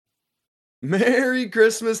Merry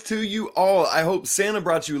Christmas to you all. I hope Santa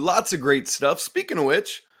brought you lots of great stuff. Speaking of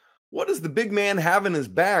which, what does the big man have in his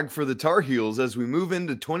bag for the Tar Heels as we move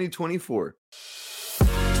into 2024?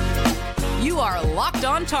 You are Locked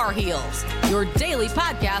On Tar Heels, your daily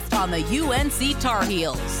podcast on the UNC Tar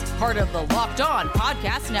Heels, part of the Locked On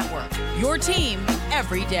Podcast Network, your team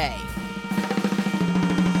every day.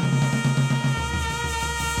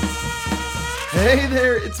 Hey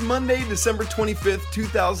there, it's Monday, December 25th,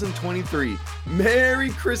 2023. Merry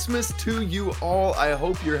Christmas to you all. I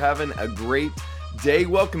hope you're having a great day.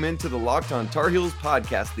 Welcome into the Locked On Tar Heels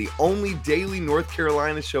podcast, the only daily North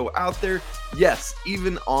Carolina show out there. Yes,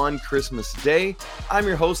 even on Christmas Day. I'm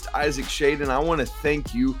your host, Isaac Shade, and I want to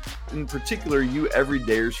thank you, in particular you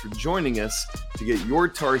everydayers, for joining us to get your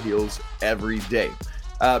Tar Heels every day.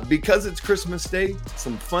 Because it's Christmas Day,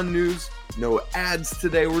 some fun news. No ads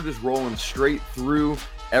today. We're just rolling straight through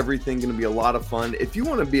everything. Going to be a lot of fun. If you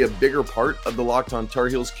want to be a bigger part of the Locked On Tar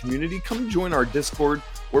Heels community, come join our Discord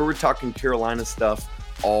where we're talking Carolina stuff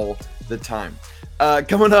all the time.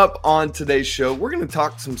 Coming up on today's show, we're going to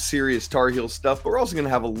talk some serious Tar Heel stuff, but we're also going to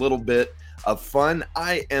have a little bit of fun.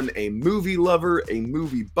 I am a movie lover, a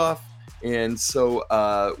movie buff, and so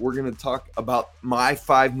we're going to talk about my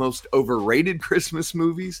 5 most overrated Christmas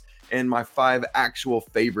movies and my 5 actual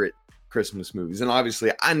favorite Christmas movies. And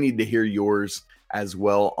obviously I need to hear yours as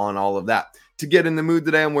well on all of that. To get in the mood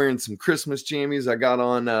today, I'm wearing some Christmas jammies. I got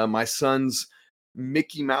on my son's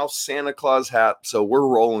Mickey Mouse Santa Claus hat, so we're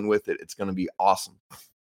rolling with it. It's going to be awesome.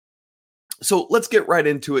 So let's get right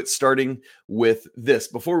into it, starting with this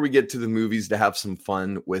before we get to the movies to have some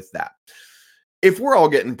fun with that. If we're all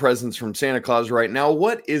getting presents from Santa Claus right now,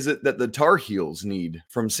 what is it that the Tar Heels need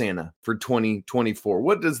from Santa for 2024?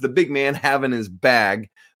 What does the big man have in his bag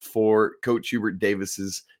for Coach Hubert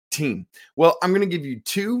Davis's team? Well, I'm going to give you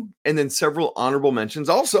 2 and then several honorable mentions.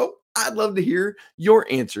 Also, I'd love to hear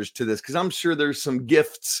your answers to this because I'm sure there's some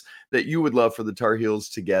gifts that you would love for the Tar Heels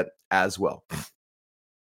to get as well.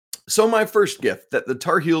 So my first gift that the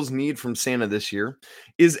Tar Heels need from Santa this year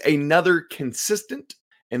is another consistent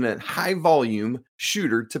and a high volume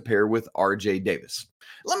shooter to pair with RJ Davis.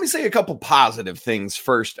 Let me say a couple positive things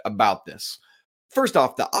first about this. First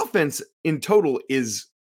off, the offense in total is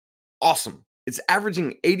awesome. It's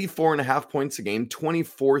averaging 84.5 points a game,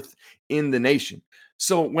 24th in the nation.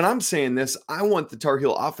 So when I'm saying this, I want the Tar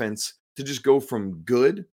Heel offense to just go from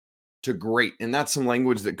good to great. And that's some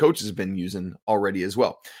language that coach has been using already as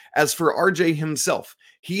well. As for RJ himself,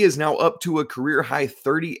 he is now up to a career high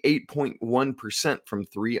 38.1% from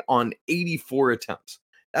 3 on 84 attempts.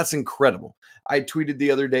 That's incredible. I tweeted the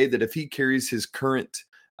other day that if he carries his current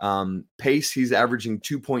pace, he's averaging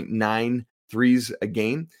 2.9 threes a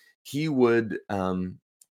game. He would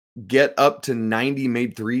get up to 90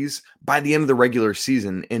 made threes by the end of the regular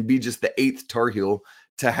season and be just the 8th Tar Heel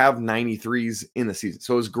to have 93s in the season.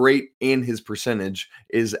 So it's great, and his percentage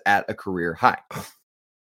is at a career high.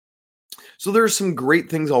 So there's some great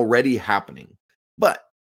things already happening, but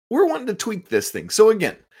we're wanting to tweak this thing. So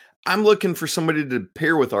again, I'm looking for somebody to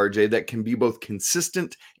pair with RJ that can be both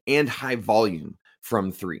consistent and high volume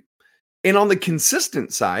from 3. And on the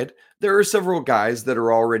consistent side, there are several guys that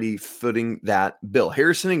are already footing that bill.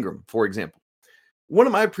 Harrison Ingram, for example. One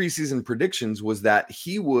of my preseason predictions was that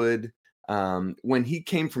he would, when he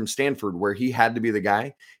came from Stanford, where he had to be the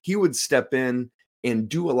guy, he would step in and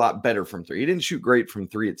do a lot better from 3. He didn't shoot great from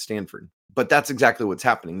 3 at Stanford, but that's exactly what's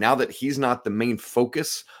happening. Now that he's not the main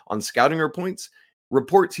focus on scouting reports,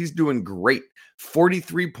 he's doing great.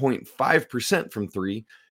 43.5% from 3.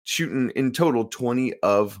 Shooting in total 20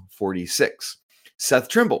 of 46. Seth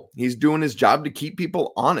Trimble, he's doing his job to keep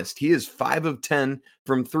people honest. He is 5 of 10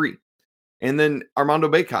 from 3. And then Armando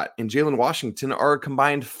Bacot and Jalen Washington are a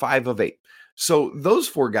combined 5 of 8. So those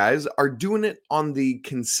 4 guys are doing it on the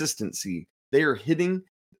consistency. They are hitting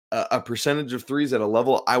a percentage of threes at a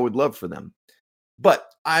level I would love for them. But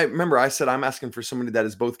I said I'm asking for somebody that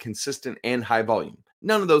is both consistent and high volume.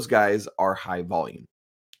 None of those guys are high volume.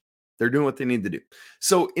 They're doing what they need to do.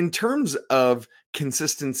 So in terms of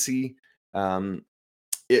consistency,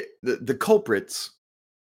 the culprits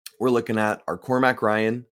we're looking at are Cormac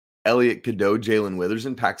Ryan, Elliot Cadeau, Jalen Withers,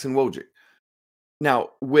 and Paxton Wojcik. Now,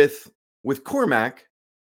 with Cormac,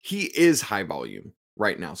 he is high volume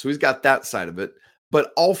right now. So he's got that side of it.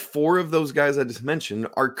 But all 4 of those guys I just mentioned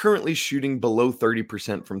are currently shooting below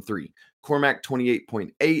 30% from 3. Cormac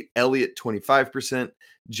 28.8, Elliott 25%,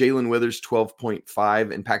 Jalen Withers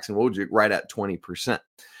 12.5, and Paxton Wojcik right at 20%.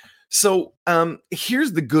 So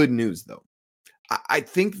here's the good news, though. I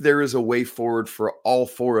think there is a way forward for all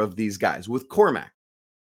 4 of these guys. With Cormac,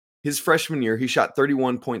 his freshman year, he shot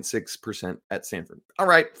 31.6% at Stanford. All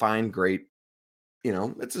right, fine, great.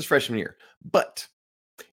 it's his freshman year. But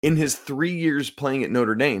in his 3 years playing at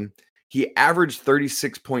Notre Dame, he averaged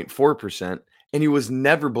 36.4%, and he was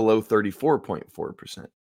never below 34.4%.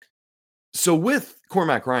 So with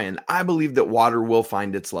Cormac Ryan, I believe that water will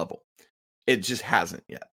find its level. It just hasn't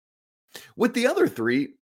yet. With the other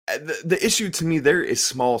three, the issue to me there is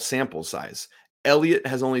small sample size. Elliott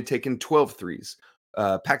has only taken 12 threes.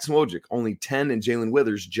 Paxton Wojcik, only 10, and Jalen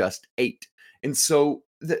Withers, just 8. And so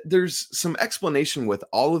there's some explanation with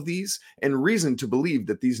all of these and reason to believe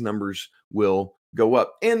that these numbers will go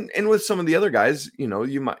up. And with some of the other guys,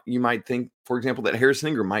 you might think, for example, that Harrison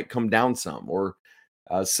Ingram might come down some, or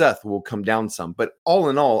Seth will come down some. But all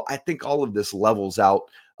in all, I think all of this levels out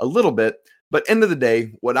a little bit. But end of the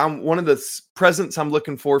day, one of the presents I'm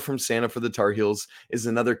looking for from Santa for the Tar Heels is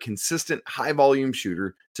another consistent high volume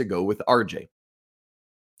shooter to go with RJ.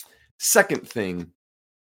 Second thing,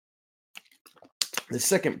 the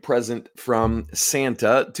second present from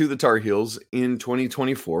Santa to the Tar Heels in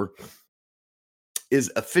 2024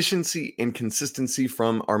 is efficiency and consistency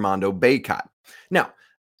from Armando Bacot. Now,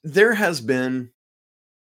 there has been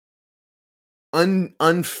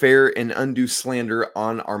unfair and undue slander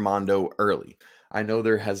on Armando early. I know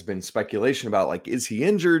there has been speculation about, like, is he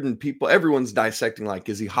injured? And everyone's dissecting, like,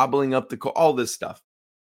 is he hobbling up all this stuff.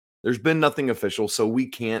 There's been nothing official, so we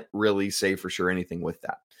can't really say for sure anything with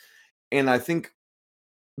that. And I think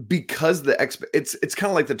because it's kind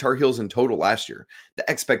of like the Tar Heels in total last year. The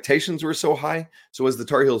expectations were so high, so as the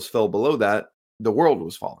Tar Heels fell below that, the world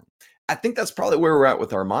was falling. I think that's probably where we're at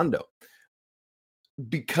with Armando.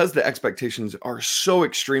 Because the expectations are so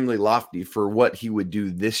extremely lofty for what he would do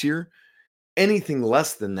this year, anything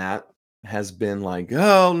less than that has been like,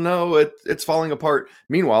 oh no, it's falling apart.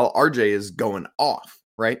 Meanwhile, RJ is going off,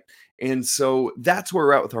 right? And so that's where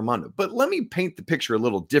we're at with Armando. But let me paint the picture a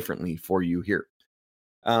little differently for you here.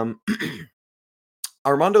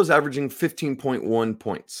 Armando's averaging 15.1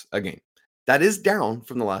 points a game. That is down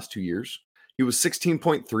from the last 2 years. He was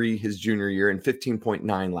 16.3 his junior year and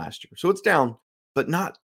 15.9 last year. So it's down, but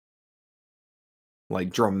not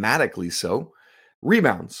like dramatically so.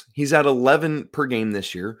 Rebounds, he's at 11 per game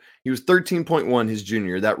this year. He was 13.1 his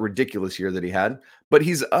junior, that ridiculous year that he had, but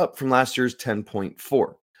he's up from last year's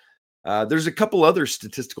 10.4. There's a couple other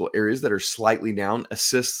statistical areas that are slightly down,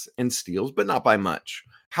 assists and steals, but not by much.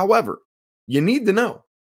 However, you need to know,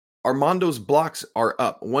 Armando's blocks are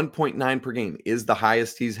up. 1.9 per game is the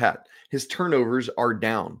highest he's had. His turnovers are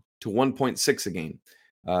down to 1.6 a game.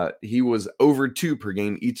 He was over 2 per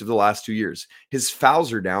game each of the last 2 years. His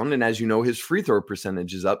fouls are down, and as you know, his free throw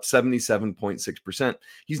percentage is up 77.6%.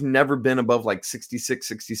 He's never been above like 66,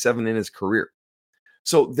 67 in his career.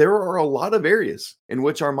 So there are a lot of areas in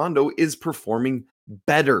which Armando is performing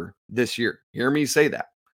better this year. Hear me say that.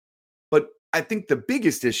 But I think the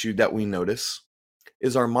biggest issue that we notice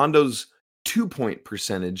is Armando's 2-point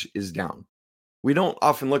percentage is down. We don't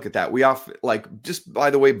often look at that. We often, like, just by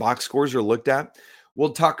the way box scores are looked at, we'll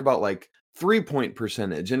talk about like 3-point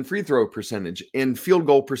percentage and free throw percentage and field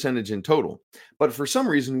goal percentage in total. But for some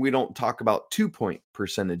reason, we don't talk about 2-point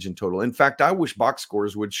percentage in total. In fact, I wish box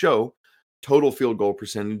scores would show total field goal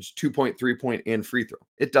percentage, 2-point, 3-point, and free throw.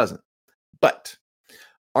 It doesn't. But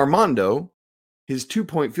Armando, his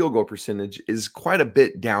 2-point field goal percentage is quite a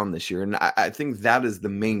bit down this year. And I think that is the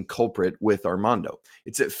main culprit with Armando.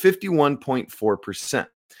 It's at 51.4%.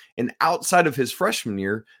 And outside of his freshman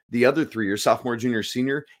year, the other 3 years, sophomore, junior,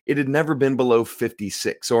 senior, it had never been below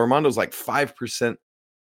 56. So Armando's like 5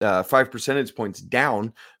 percentage points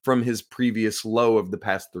down from his previous low of the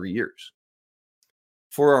past 3 years.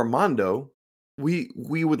 For Armando, we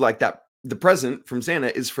would like that. The present from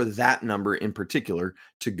Santa is for that number in particular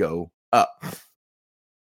to go up.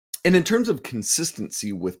 And in terms of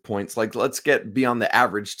consistency with points, like, let's get beyond the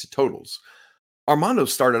average to totals. Armando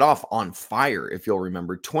started off on fire, if you'll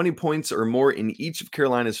remember, 20 points or more in each of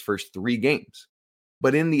Carolina's first 3 games.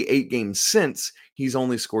 But in the 8 games since, he's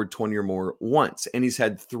only scored 20 or more once, and he's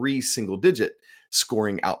had 3 single-digit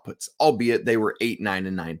scoring outputs, albeit they were 8, 9,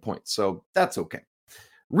 and 9 points. So that's okay.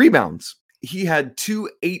 Rebounds. He had 2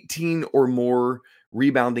 18 or more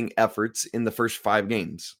rebounding efforts in the first 5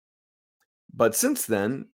 games. But since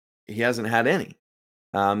then, he hasn't had any.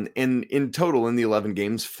 In total, in the 11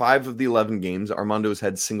 games, 5 of the 11 games, Armando's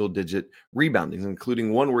had single-digit reboundings,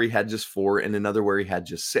 including one where he had just 4 and another where he had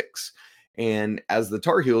just 6. And as the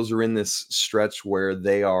Tar Heels are in this stretch where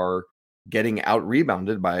they are getting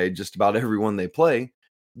out-rebounded by just about everyone they play,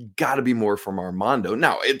 got to be more from Armando.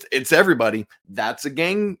 Now, it's everybody. That's a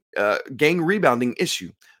gang rebounding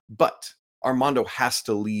issue. But Armando has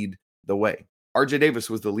to lead the way. RJ Davis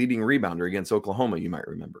was the leading rebounder against Oklahoma, you might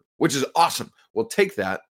remember, which is awesome. We'll take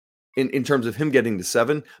that. in terms of him getting to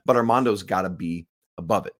 7, but Armando's got to be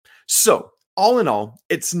above it. So all in all,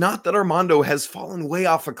 it's not that Armando has fallen way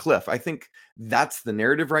off a cliff. I think that's the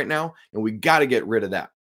narrative right now, and we got to get rid of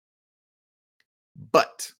that.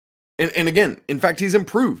 But, and again, in fact, he's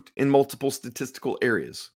improved in multiple statistical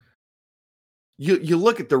areas. You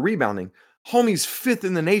look at the rebounding. Homie's 5th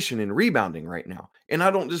in the nation in rebounding right now. And I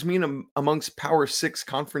don't just mean amongst Power 6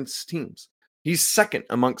 conference teams. He's 2nd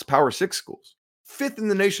amongst Power 6 schools. 5th in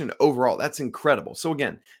the nation overall. That's incredible. So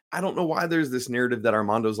again, I don't know why there's this narrative that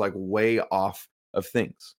Armando's like way off of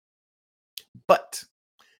things. But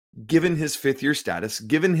given his 5th-year status,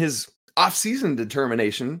 given his off-season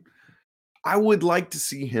determination, I would like to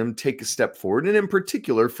see him take a step forward. And in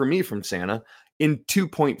particular, for me from Santa, in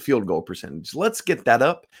 2-point field goal percentage. Let's get that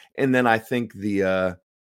up. And then I think the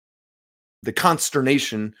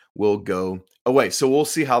consternation will go away. So we'll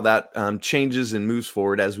see how that changes and moves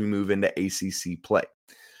forward as we move into ACC play.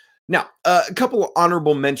 Now, a couple of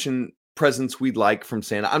honorable mention presents we'd like from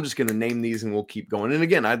Santa. I'm just going to name these and we'll keep going. And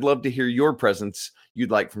again, I'd love to hear your presents you'd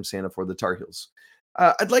like from Santa for the Tar Heels.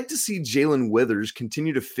 I'd like to see Jalen Withers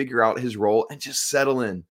continue to figure out his role and just settle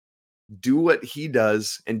in. Do what he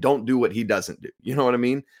does and don't do what he doesn't do. You know what I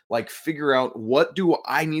mean? Like figure out what do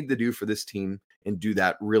I need to do for this team and do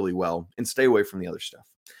that really well and stay away from the other stuff.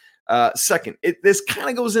 Second, this kind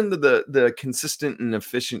of goes into the consistent and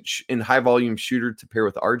efficient and high volume shooter to pair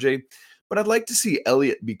with RJ, but I'd like to see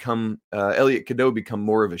Elliot Cadeau become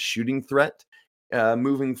more of a shooting threat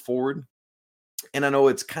moving forward. And I know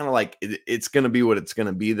it's kind of like it's going to be what it's going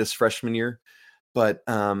to be this freshman year, but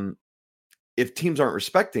if teams aren't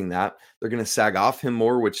respecting that, they're going to sag off him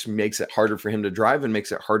more, which makes it harder for him to drive and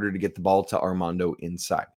makes it harder to get the ball to Armando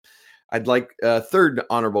inside. I'd like third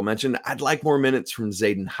honorable mention. I'd like more minutes from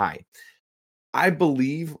Zayden High. I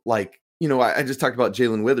believe, I just talked about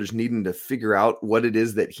Jalen Withers needing to figure out what it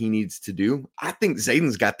is that he needs to do. I think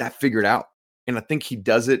Zayden's got that figured out, and I think he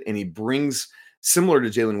does it, and he brings, similar to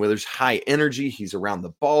Jalen Withers, high energy. He's around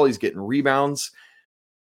the ball. He's getting rebounds.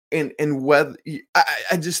 And whether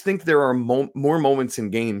I just think there are more moments in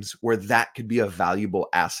games where that could be a valuable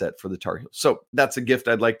asset for the Tar Heels. So that's a gift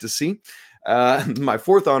I'd like to see. My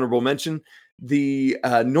fourth honorable mention, the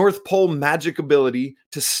North Pole magic ability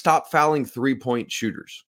to stop fouling 3-point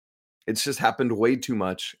shooters. It's just happened way too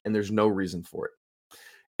much, and there's no reason for it.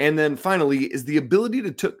 And then finally is the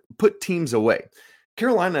ability to put teams away.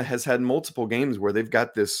 Carolina has had multiple games where they've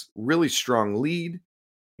got this really strong lead,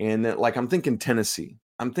 and that, I'm thinking Tennessee.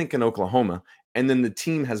 I'm thinking Oklahoma, and then the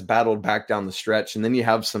team has battled back down the stretch, and then you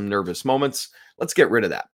have some nervous moments. Let's get rid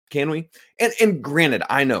of that, can we? And granted,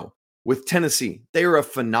 I know with Tennessee, they are a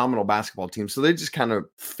phenomenal basketball team, so they just kind of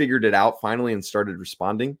figured it out finally and started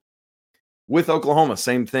responding. With Oklahoma,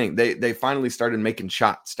 same thing. They finally started making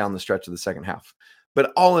shots down the stretch of the second half.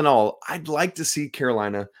 But all in all, I'd like to see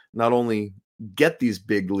Carolina not only get these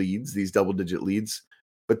big leads, these double-digit leads,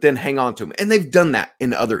 but then hang on to them. And they've done that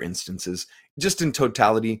in other instances. Just in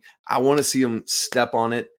totality, I want to see them step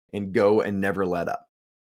on it and go and never let up.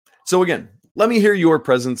 So again, let me hear your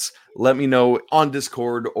presence. Let me know on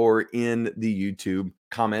Discord or in the YouTube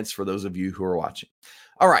comments for those of you who are watching.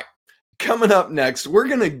 All right, coming up next, we're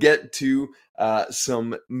going to get to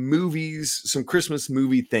some movies, some Christmas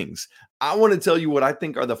movie things. I want to tell you what I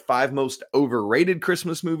think are the 5 most overrated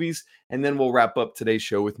Christmas movies, and then we'll wrap up today's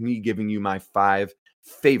show with me giving you my 5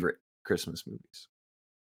 favorite Christmas movies.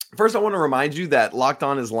 First, I want to remind you that Locked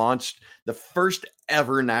On has launched the first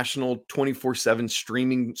ever national 24/7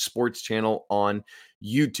 streaming sports channel on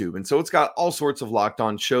YouTube. And so it's got all sorts of Locked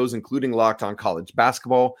On shows, including Locked On College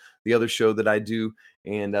Basketball, the other show that I do.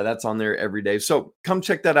 And that's on there every day. So come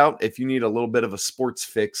check that out if you need a little bit of a sports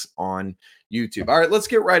fix on YouTube. All right, let's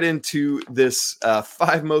get right into this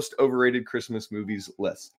 5 most overrated Christmas movies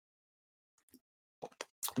list.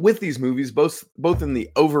 With these movies, both in the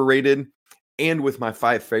overrated and with my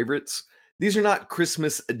 5 favorites, these are not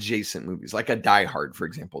Christmas adjacent movies, like a Die Hard, for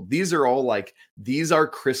example. These are all these are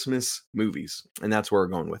Christmas movies, and that's where we're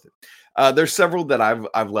going with it. There's several that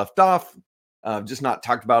I've left off, just not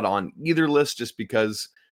talked about on either list, just because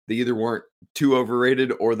they either weren't too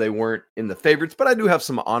overrated or they weren't in the favorites. But I do have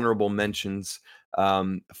some honorable mentions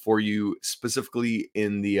for you, specifically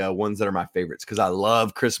in the ones that are my favorites, because I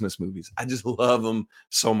love Christmas movies. I just love them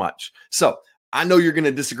so much. So I know you're going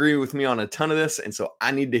to disagree with me on a ton of this, and so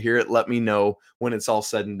I need to hear it. Let me know when it's all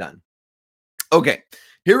said and done. Okay,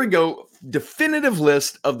 here we go. Definitive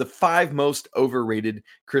list of the 5 most overrated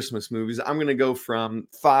Christmas movies. I'm going to go from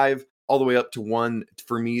 5 all the way up to 1,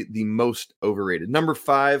 for me, the most overrated. Number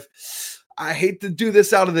 5, I hate to do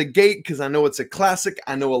this out of the gate because I know it's a classic.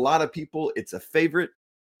 I know a lot of people, it's a favorite,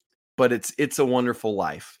 but it's a Wonderful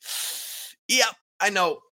Life. Yep, I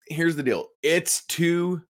know. Here's the deal. It's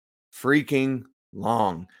too freaking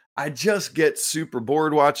long. I just get super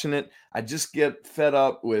bored watching it. I just get fed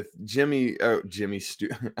up with Jimmy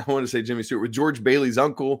Stewart. I want to say Jimmy Stewart with George Bailey's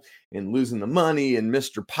uncle and losing the money and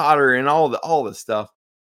Mr. Potter and all the stuff,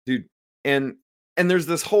 dude. And there's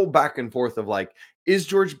this whole back and forth of like, is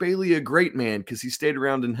George Bailey a great man because he stayed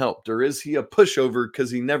around and helped, or is he a pushover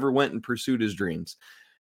because he never went and pursued his dreams?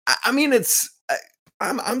 I mean,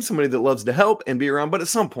 I'm somebody that loves to help and be around, but at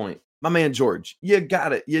some point, my man George, you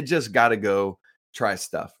just gotta go try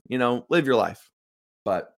stuff, live your life.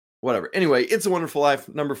 But whatever. Anyway, It's a Wonderful Life,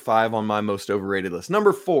 number 5 on my most overrated list.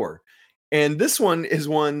 Number 4, and this one is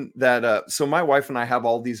one that so my wife and I have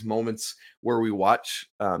all these moments where we watch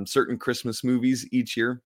certain Christmas movies each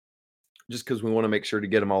year, just because we want to make sure to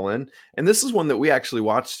get them all in. And this is one that we actually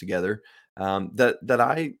watched together that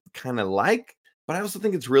I kind of like, but I also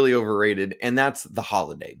think it's really overrated, and that's The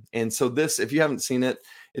Holiday. And so this, if you haven't seen it,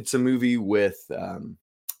 it's a movie with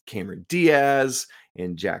Cameron Diaz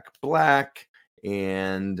and Jack Black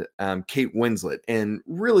and Kate Winslet. And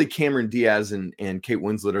really, Cameron Diaz and Kate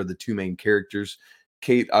Winslet are the two main characters.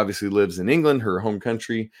 Kate obviously lives in England, her home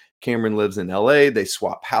country. Cameron lives in LA. They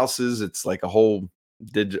swap houses. It's like a whole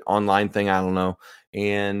online thing. I don't know.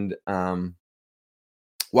 And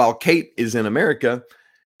while Kate is in America,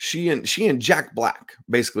 she and Jack Black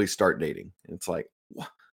basically start dating. And it's like,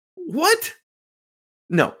 what?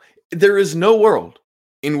 No, there is no world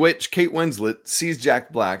in which Kate Winslet sees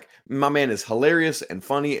Jack Black. My man is hilarious and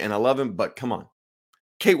funny, and I love him, but come on.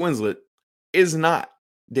 Kate Winslet is not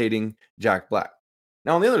dating Jack Black.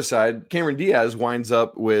 Now, on the other side, Cameron Diaz winds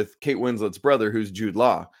up with Kate Winslet's brother, who's Jude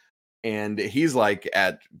Law, and he's like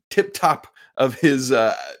at tip top of his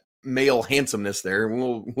male handsomeness there.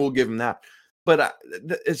 We'll give him that. But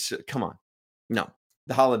it's come on. No,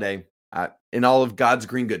 The Holiday, in all of God's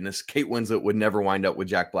green goodness, Kate Winslet would never wind up with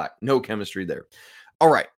Jack Black. No chemistry there.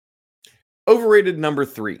 All right. Overrated number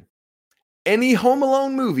 3. Any Home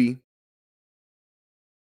Alone movie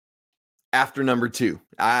after number 2.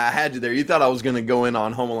 I had you there. You thought I was going to go in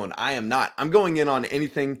on Home Alone. I am not. I'm going in on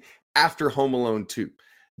anything after Home Alone 2.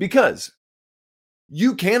 Because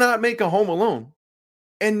you cannot make a Home Alone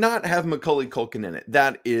and not have Macaulay Culkin in it.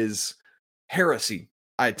 That is heresy,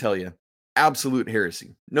 I tell you. Absolute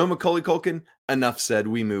heresy. No Macaulay Culkin, enough said,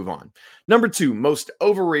 we move on. Number 2, most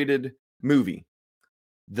overrated movie.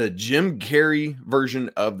 The Jim Carrey version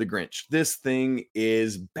of The Grinch. This thing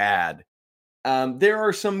is bad. There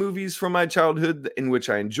are some movies from my childhood in which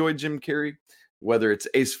I enjoyed Jim Carrey, whether it's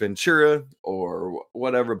Ace Ventura or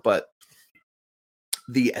whatever, but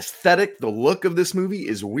the aesthetic, the look of this movie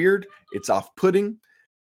is weird. It's off-putting.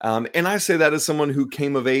 And I say that as someone who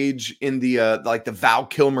came of age in the like the Val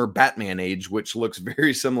Kilmer Batman age, which looks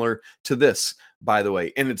very similar to this, by the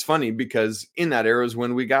way. And it's funny because in that era is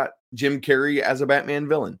when we got Jim Carrey as a Batman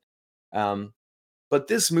villain. But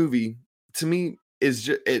this movie, to me, is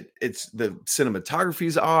just it's the cinematography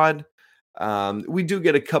is odd. We do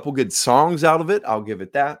get a couple good songs out of it. I'll give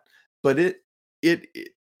it that. But it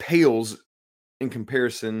pales in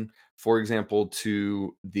comparison, for example,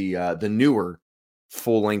 to the newer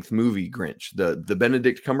full-length movie Grinch, the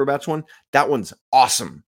Benedict Cumberbatch one. That one's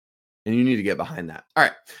awesome, and you need to get behind that. All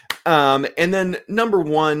right. And then number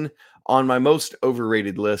 1 on my most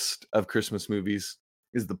overrated list of Christmas movies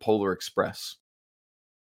is The Polar Express.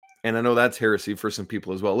 And I know that's heresy for some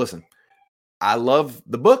people as well. Listen, I love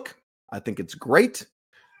the book. I think it's great.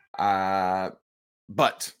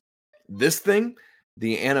 But this thing,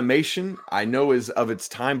 the animation, I know is of its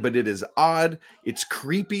time, but it is odd. It's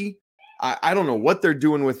creepy. I don't know what they're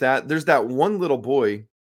doing with that. There's that one little boy.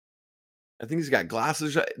 I think he's got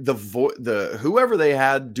glasses. The whoever they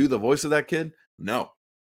had do the voice of that kid. No,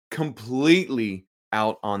 completely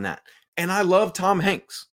out on that. And I love Tom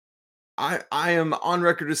Hanks. I am on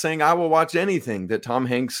record as saying I will watch anything that Tom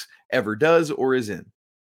Hanks ever does or is in.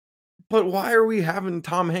 But why are we having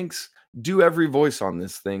Tom Hanks do every voice on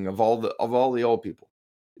this thing of all the old people?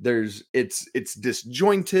 It's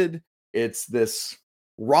disjointed. It's this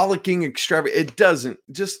rollicking extravagant. It doesn't,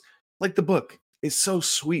 just like the book is so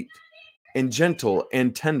sweet and gentle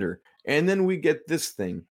and tender. And then we get this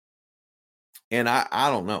thing. And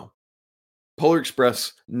I don't know. Polar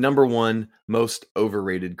Express, number 1 most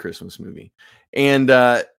overrated Christmas movie. And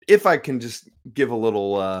if I can just give a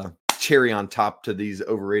little cherry on top to these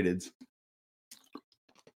overrateds.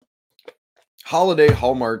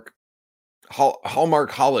 Hallmark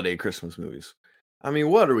holiday Christmas movies. I mean,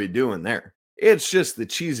 what are we doing there? It's just the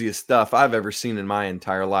cheesiest stuff I've ever seen in my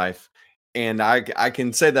entire life. And I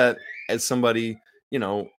can say that as somebody,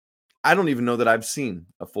 I don't even know that I've seen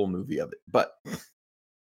a full movie of it. But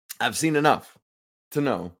I've seen enough to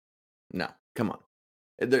know. No, come on.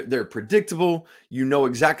 They're predictable. You know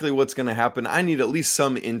exactly what's going to happen. I need at least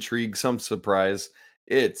some intrigue, some surprise.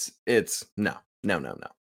 It's no, no, no, no.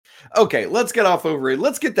 Okay, let's get off overrated.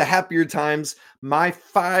 Let's get to happier times. My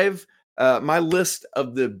list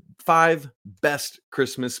of the 5 best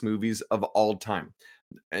Christmas movies of all time.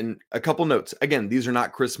 And a couple notes. Again, these are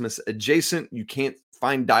not Christmas adjacent. You can't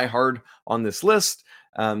find Die Hard on this list.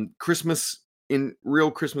 Christmas in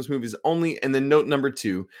real Christmas movies only. And then note number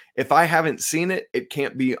 2, if I haven't seen it, it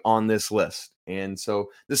can't be on this list. And so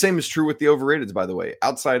the same is true with the overrateds, by the way.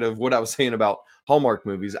 Outside of what I was saying about Hallmark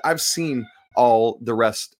movies, I've seen all the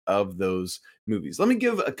rest of those movies. Let me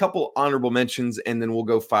give a couple honorable mentions, and then we'll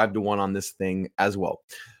go 5-1 on this thing as well.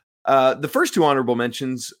 The first 2 honorable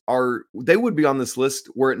mentions they would be on this list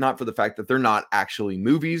were it not for the fact that they're not actually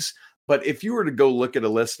movies. But if you were to go look at a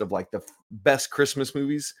list of like the best Christmas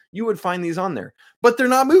movies, you would find these on there. But they're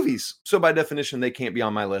not movies. So by definition, they can't be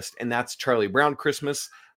on my list. And that's Charlie Brown Christmas.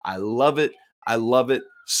 I love it. I love it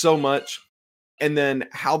so much. And then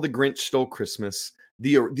How the Grinch Stole Christmas,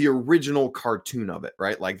 the original cartoon of it,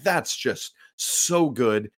 right? Like that's just so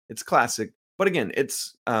good. It's classic. But again,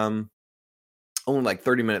 it's only like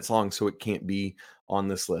 30 minutes long, so it can't be on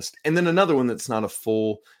this list. And then another one that's not a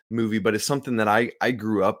full movie, but it's something that I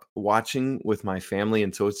grew up watching with my family.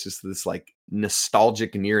 And so it's just this like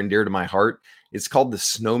nostalgic and near and dear to my heart. It's called The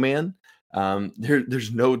Snowman.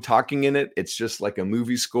 There's no talking in it. It's just like a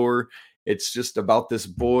movie score. It's just about this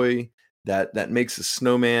boy that makes a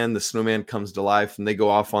snowman. The snowman comes to life and they go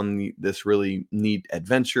off on this really neat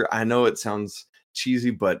adventure. I know it sounds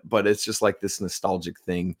cheesy, but it's just like this nostalgic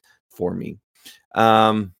thing for me.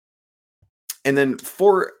 And then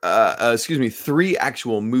 3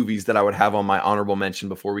 actual movies that I would have on my honorable mention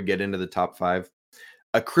before we get into the top 5.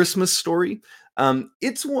 A Christmas Story.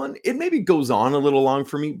 It's one, it maybe goes on a little long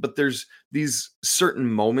for me, but there's these certain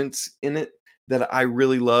moments in it that I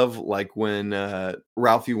really love, like when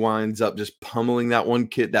Ralphie winds up just pummeling that one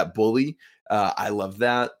kid, that bully. I love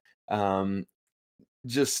that. The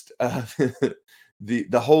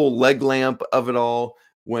whole leg lamp of it all,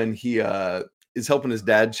 when he is helping his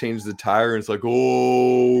dad change the tire and it's like,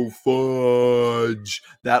 oh fudge.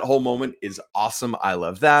 That whole moment is awesome. I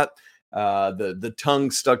love that. The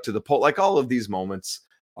tongue stuck to the pole, like all of these moments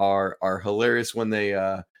are hilarious when they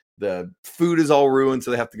the food is all ruined,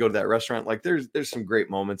 so they have to go to that restaurant. Like there's some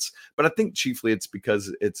great moments, but I think chiefly it's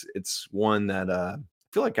because it's one that I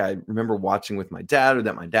feel like I remember watching with my dad, or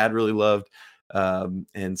that my dad really loved.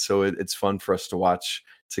 And so it's fun for us to watch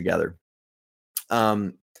together.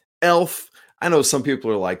 Elf. I know some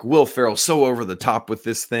people are like, Will Ferrell so over the top with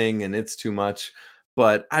this thing and it's too much,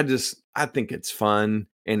 but I think it's fun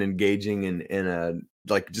and engaging and a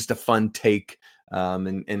like just a fun take.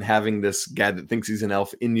 And having this guy that thinks he's an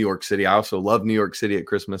elf in New York City. I also love New York City at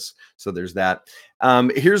Christmas, so there's that.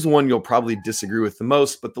 Here's the one you'll probably disagree with the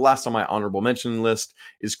most, but the last on my honorable mention list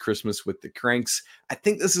is Christmas with the Cranks. I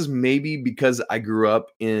think this is maybe because I grew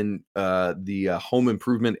up in the Home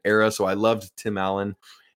Improvement era, so I loved Tim Allen,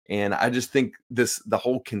 and I just think the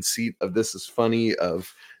whole conceit of this is funny,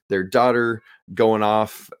 of their daughter going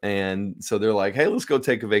off, and so they're like, hey, let's go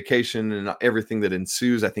take a vacation, and everything that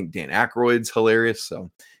ensues. I think Dan Aykroyd's hilarious,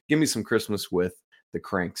 so give me some Christmas with the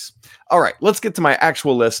Cranks. All right, let's get to my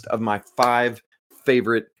actual list of my 5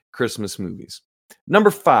 favorite Christmas movies.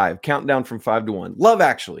 Number 5, countdown from 5 to 1, Love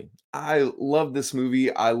Actually. I love this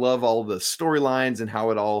movie. I love all the storylines and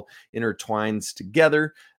how it all intertwines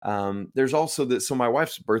together. There's also so my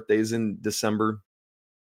wife's birthday is in December.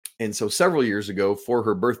 And so several years ago for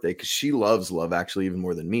her birthday, because she loves Love Actually even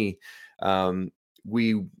more than me, I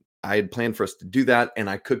had planned for us to do that. And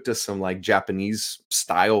I cooked us some like Japanese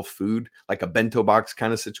style food, like a bento box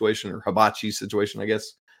kind of situation, or hibachi situation, I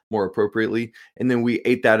guess, more appropriately. And then we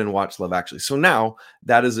ate that and watched Love Actually. So now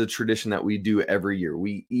that is a tradition that we do every year.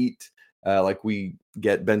 We eat, like we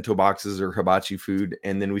get bento boxes or hibachi food,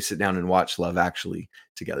 and then we sit down and watch Love Actually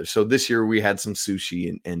together. So this year we had some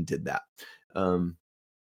sushi and did that.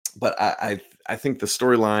 But I think the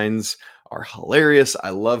storylines are hilarious. I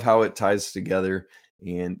love how it ties together.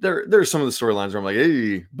 And there's some of the storylines where I'm like,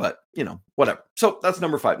 hey, but whatever. So that's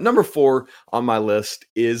number 5. Number 4 on my list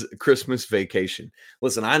is Christmas Vacation.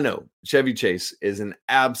 Listen, I know Chevy Chase is an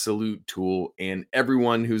absolute tool, and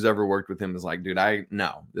everyone who's ever worked with him is like, dude, I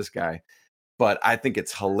know this guy. But I think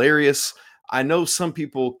it's hilarious. I know some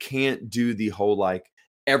people can't do the whole like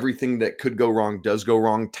everything that could go wrong does go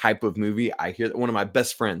wrong type of movie. I hear that one of my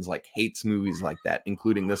best friends like hates movies like that,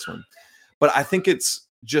 including this one. But I think it's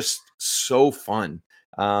just so fun.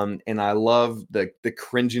 And I love the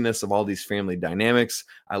cringiness of all these family dynamics.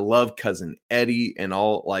 I love cousin Eddie and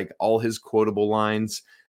all his quotable lines.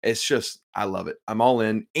 It's just, I love it. I'm all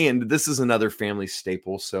in. And this is another family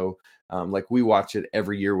staple. So we watch it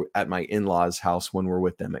every year at my in-laws' house when we're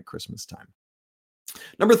with them at Christmas time.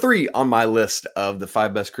 Number 3 on my list of the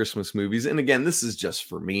 5 best Christmas movies. And again, this is just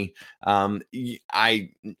for me. I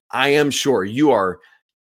am sure you are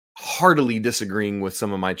heartily disagreeing with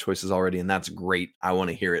some of my choices already, and that's great. I want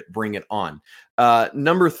to hear it. Bring it on.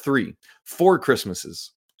 Number 3, 4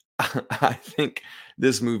 Christmases. I think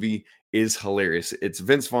this movie is hilarious. It's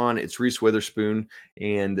Vince Vaughn, it's Reese Witherspoon,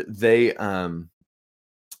 and they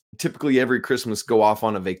typically every Christmas go off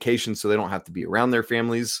on a vacation so they don't have to be around their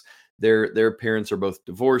families. Their parents are both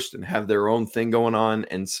divorced and have their own thing going on.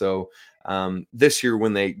 And so this year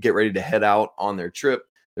when they get ready to head out on their trip,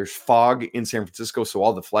 there's fog in San Francisco, so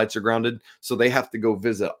all the flights are grounded. So they have to go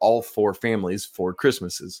visit all 4 families for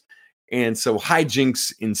Christmases. And so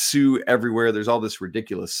hijinks ensue everywhere. There's all this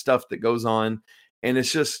ridiculous stuff that goes on. And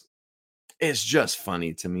it's just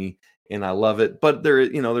funny to me. And I love it. But there's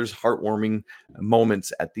heartwarming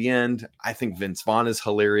moments at the end. I think Vince Vaughn is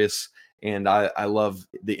hilarious. And I love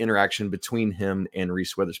the interaction between him and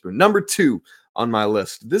Reese Witherspoon. Number 2 on my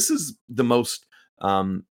list. This is the most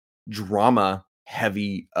drama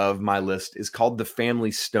heavy of my list, is called The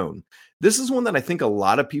Family Stone. This is one that I think a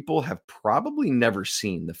lot of people have probably never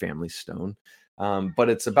seen, The Family Stone. But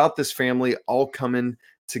it's about this family all coming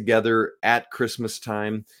together at Christmas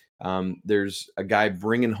time. There's a guy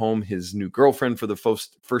bringing home his new girlfriend for the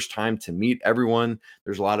first time to meet everyone.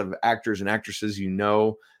 There's a lot of actors and actresses,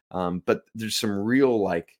 but there's some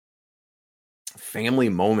real family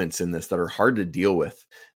moments in this that are hard to deal with.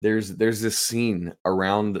 There's this scene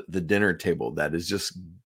around the dinner table that is just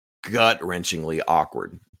gut-wrenchingly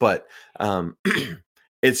awkward, but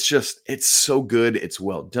it's so good. It's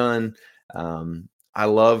well done. I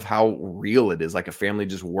love how real it is, like a family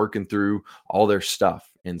just working through all their stuff.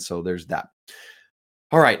 And so there's that.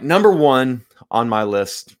 All right, number 1 on my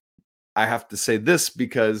list. I have to say this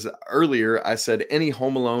because earlier I said any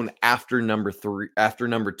Home Alone after number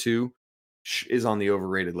 2 is on the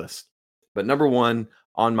overrated list. But number 1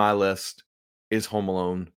 on my list is Home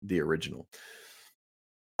Alone, the original.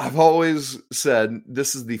 I've always said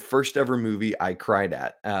this is the first ever movie I cried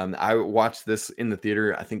at. I watched this in the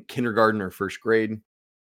theater, I think kindergarten or first grade.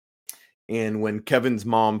 And when Kevin's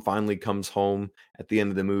mom finally comes home at the end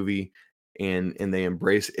of the movie and they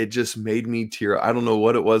embrace, it just made me tear. I don't know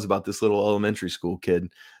what it was about this little elementary school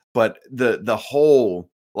kid, but the whole,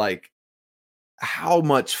 how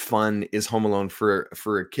much fun is Home Alone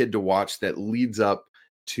for a kid to watch that leads up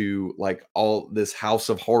to all this house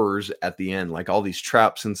of horrors at the end, all these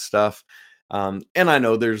traps and stuff. And I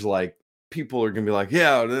know there's people are gonna be like,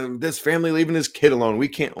 yeah, this family leaving his kid alone, we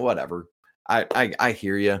can't, whatever. I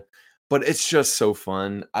hear you, but it's just so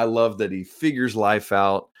fun. I love that he figures life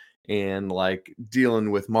out and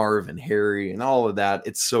dealing with Marv and Harry and all of that.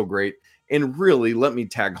 It's so great. And really, let me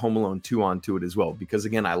tag Home Alone 2 onto it as well, because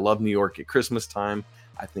again, I love New York at Christmas time.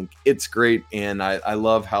 I think it's great. And I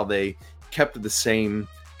love how they kept the same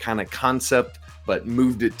kind of concept, but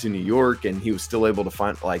moved it to New York, and he was still able to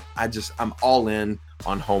find, I'm all in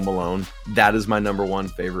on Home Alone. That is my number 1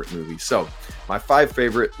 favorite movie. So my 5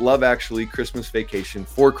 favorite: Love Actually, Christmas Vacation,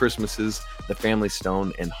 4 Christmases, The Family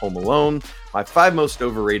Stone, and Home Alone. My 5 most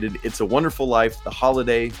overrated: It's a Wonderful Life, The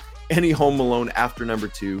Holiday, any Home Alone after number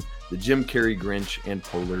 2, The Jim Carrey Grinch, and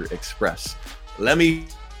Polar Express. Let me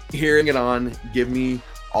hear it on. Give me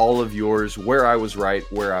all of yours, where I was right,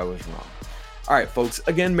 where I was wrong. All right, folks,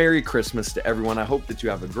 again, Merry Christmas to everyone. I hope that you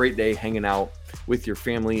have a great day hanging out with your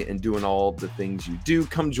family and doing all the things you do.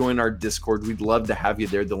 Come join our Discord. We'd love to have you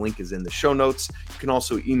there. The link is in the show notes. You can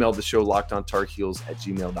also email the show,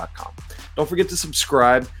 lockedontarheels@gmail.com. Don't forget to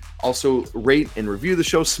subscribe. Also, rate and review the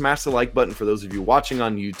show. Smash the like button for those of you watching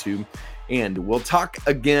on YouTube. And we'll talk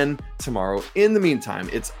again tomorrow. In the meantime,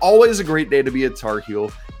 it's always a great day to be a Tar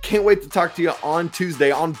Heel. Can't wait to talk to you on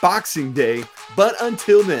Tuesday, on Boxing Day. But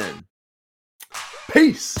until then,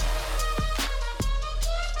 peace.